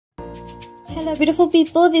Hello beautiful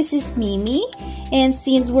people, this is Mimi, and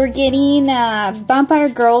since we're getting Vampire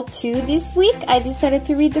Girl 2 this week, I decided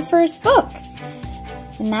to read the first book.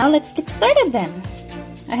 And now let's get started then.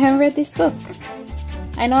 I haven't read this book.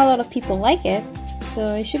 I know a lot of people like it,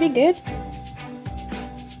 so it should be good.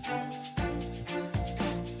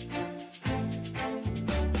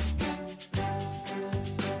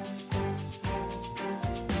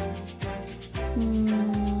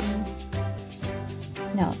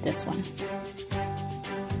 No, this one.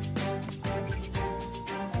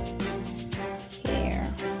 Here.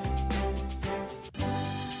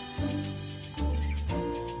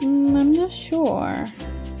 I'm not sure.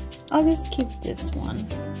 I'll just keep this one.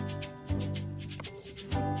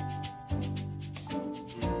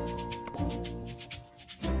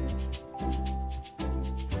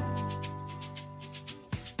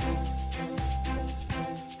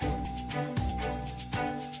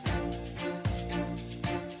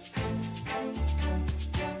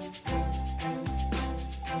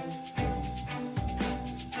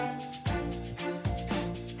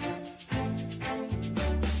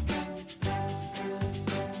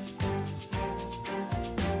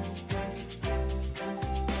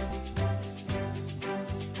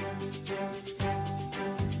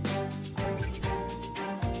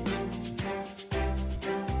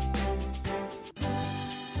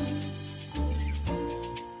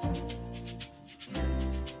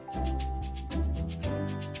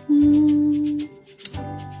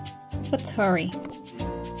 Let's hurry.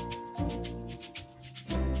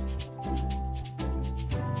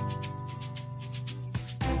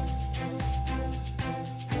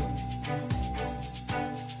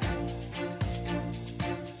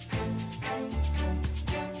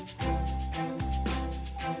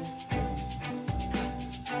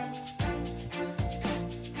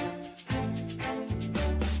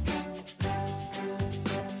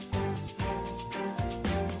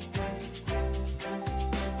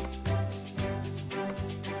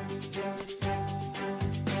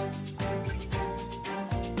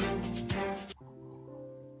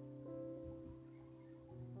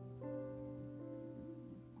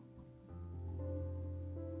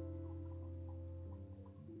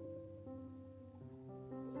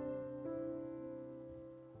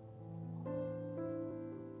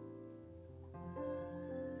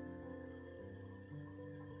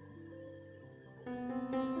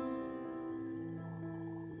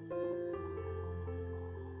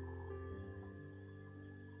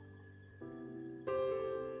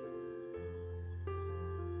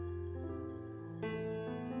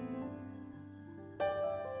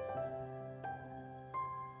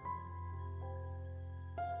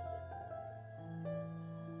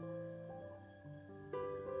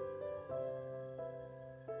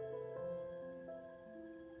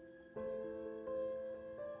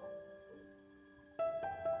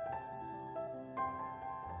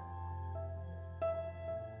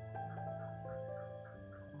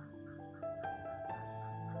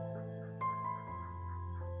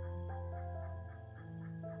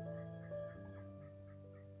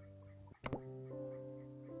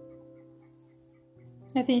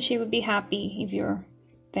 I think she would be happy if you're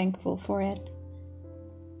thankful for it.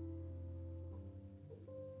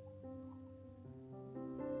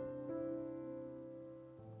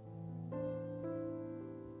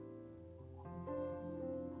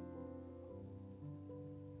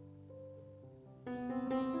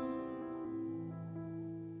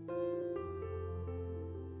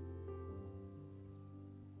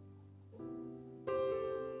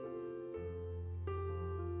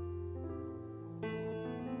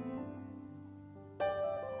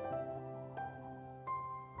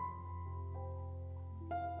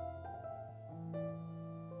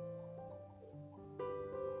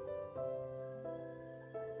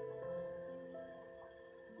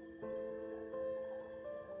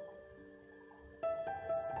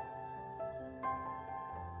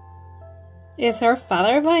 Is her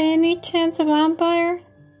father by any chance a vampire?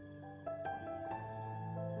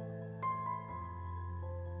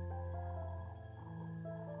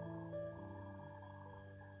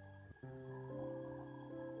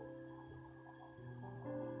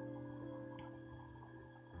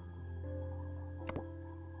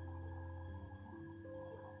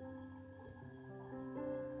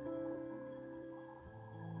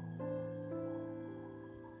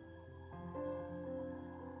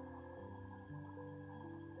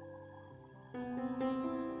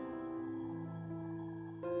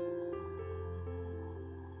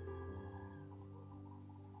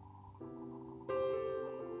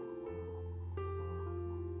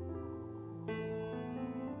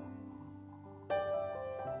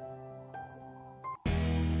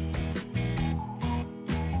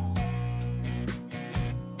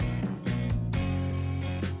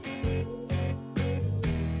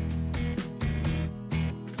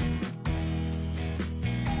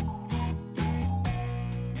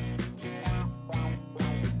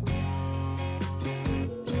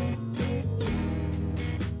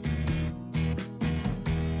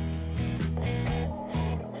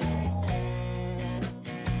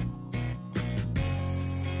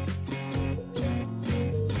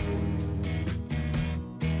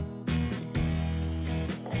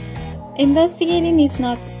 Investigating is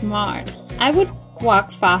not smart. I would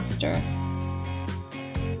walk faster.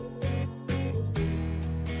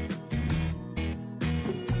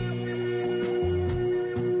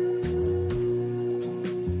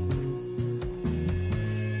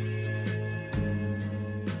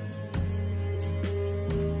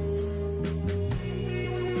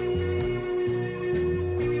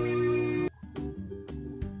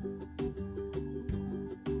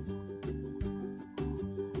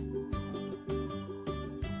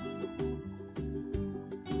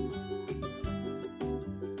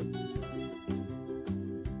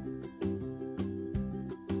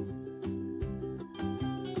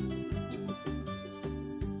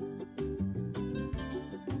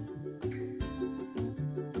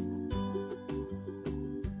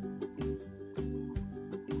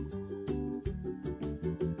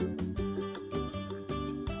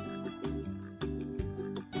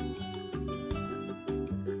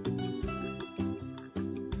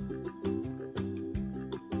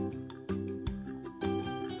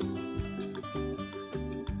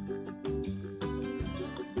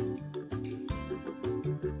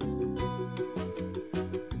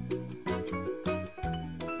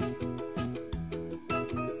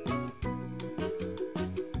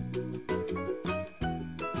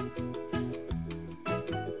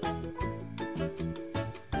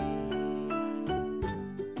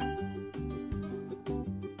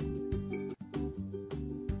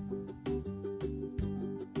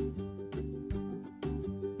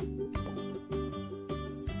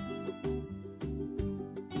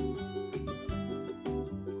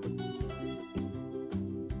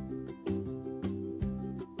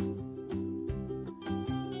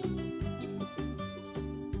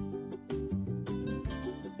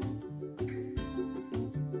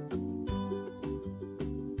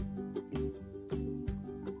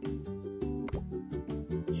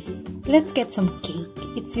 Let's get some cake.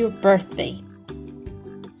 It's your birthday.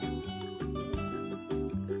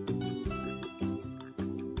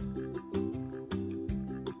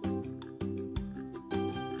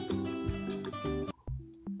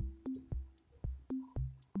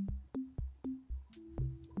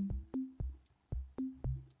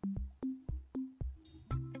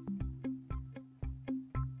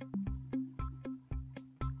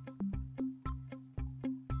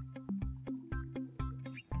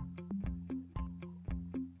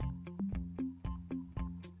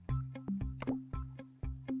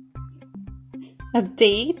 A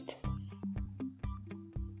date?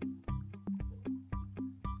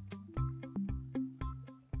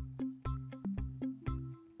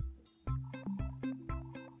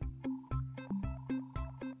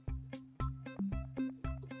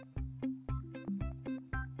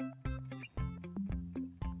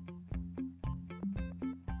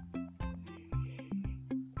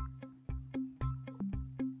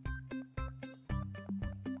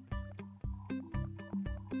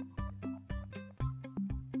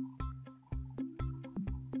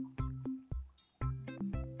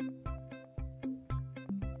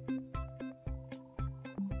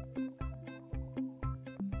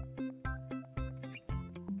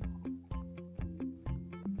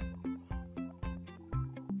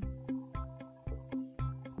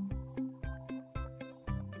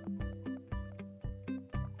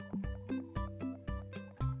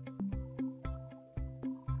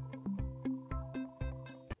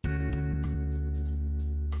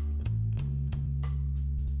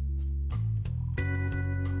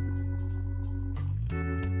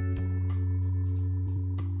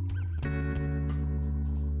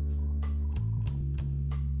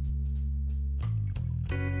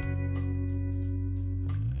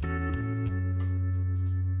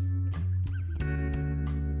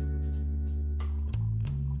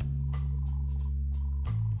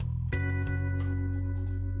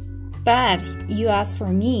 But you asked for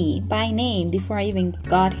me by name before I even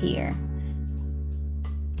got here.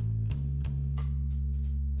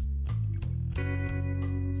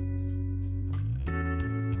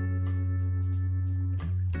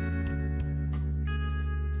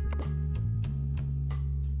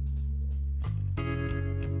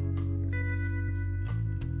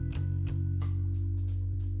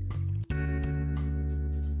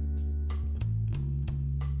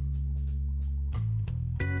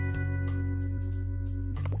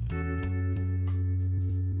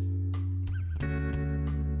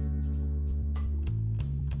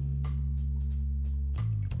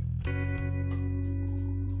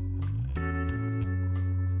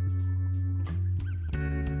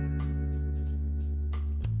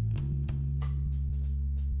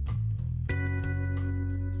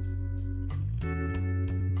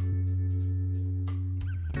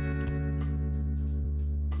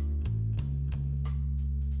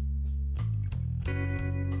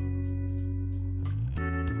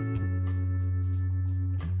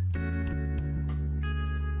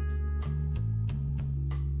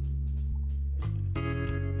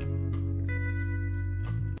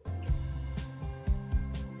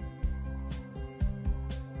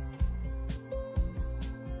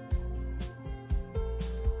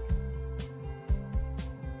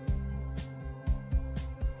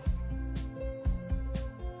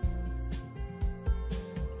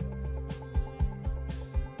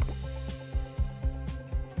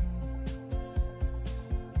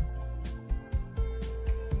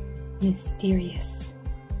 Mysterious.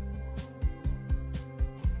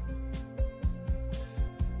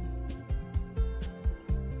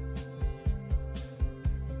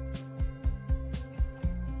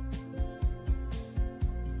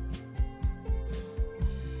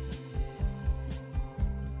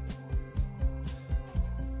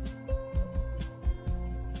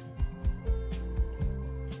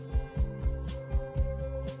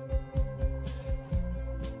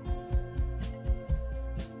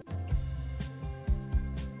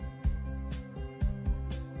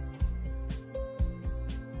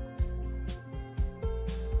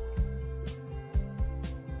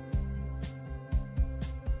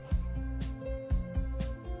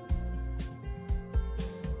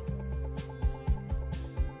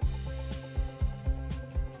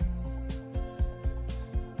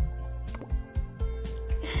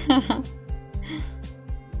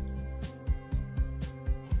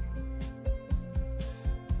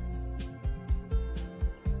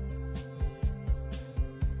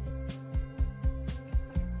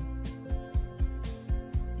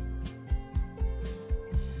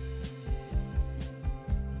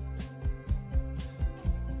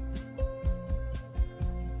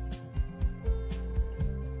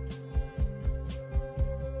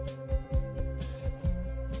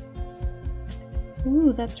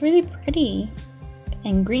 Ooh, that's really pretty.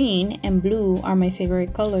 And green and blue are my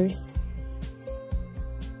favorite colors.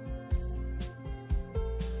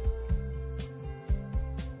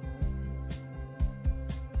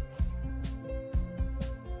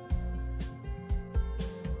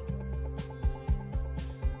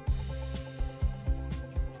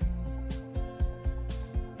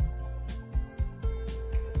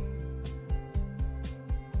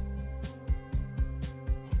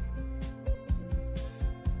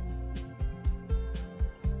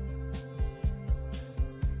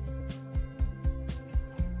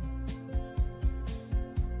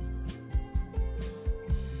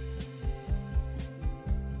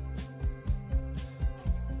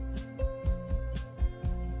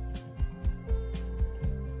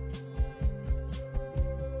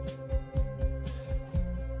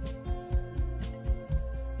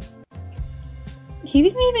 He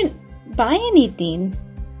didn't even buy anything.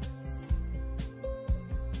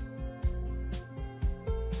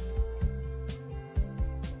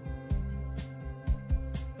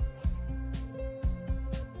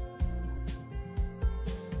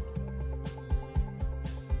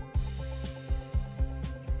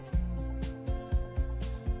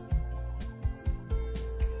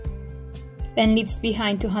 And leaves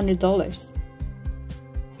behind $200.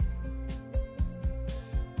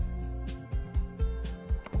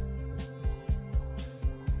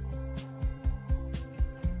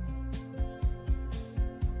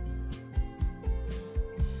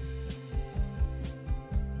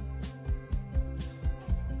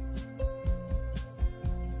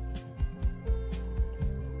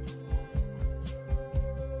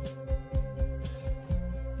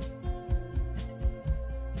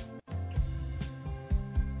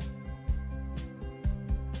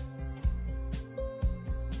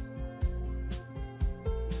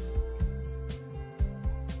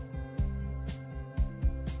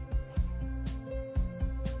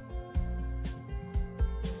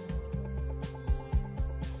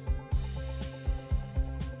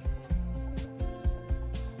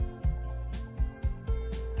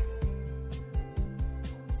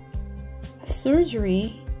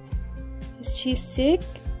 Surgery? Is she sick?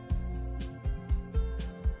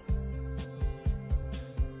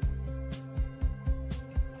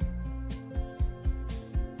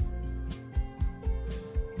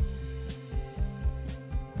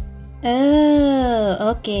 Oh,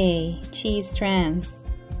 okay. She's trans,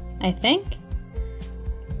 I think.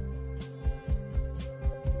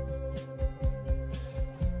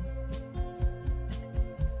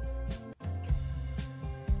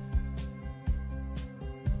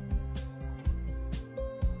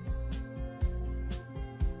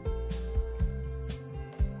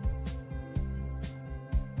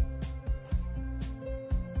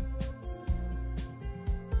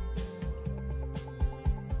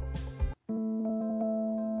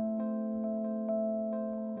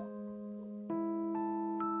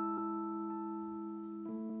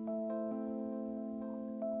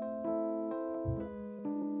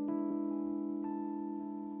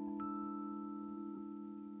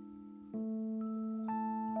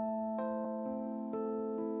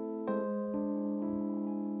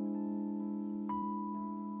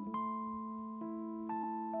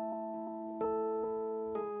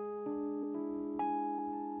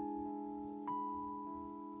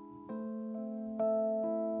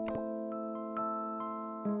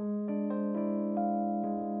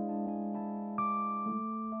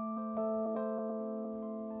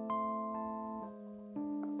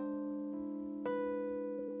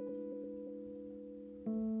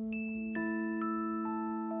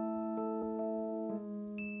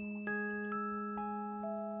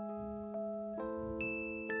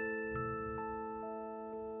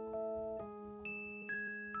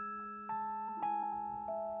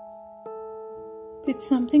 Did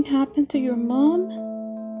something happen to your mom?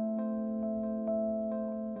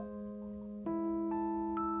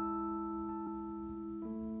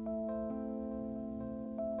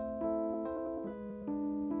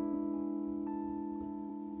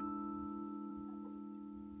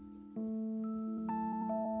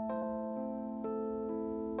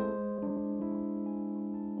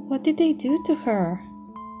 What did they do to her?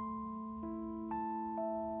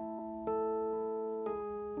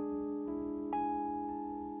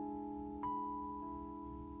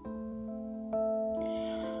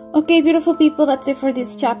 Okay, beautiful people, that's it for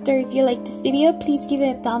this chapter. If you like this video, please give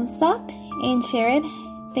it a thumbs up and share it.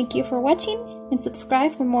 Thank you for watching, and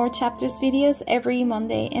subscribe for more chapters videos every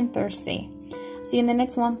Monday and Thursday. See you in the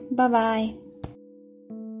next one. Bye bye.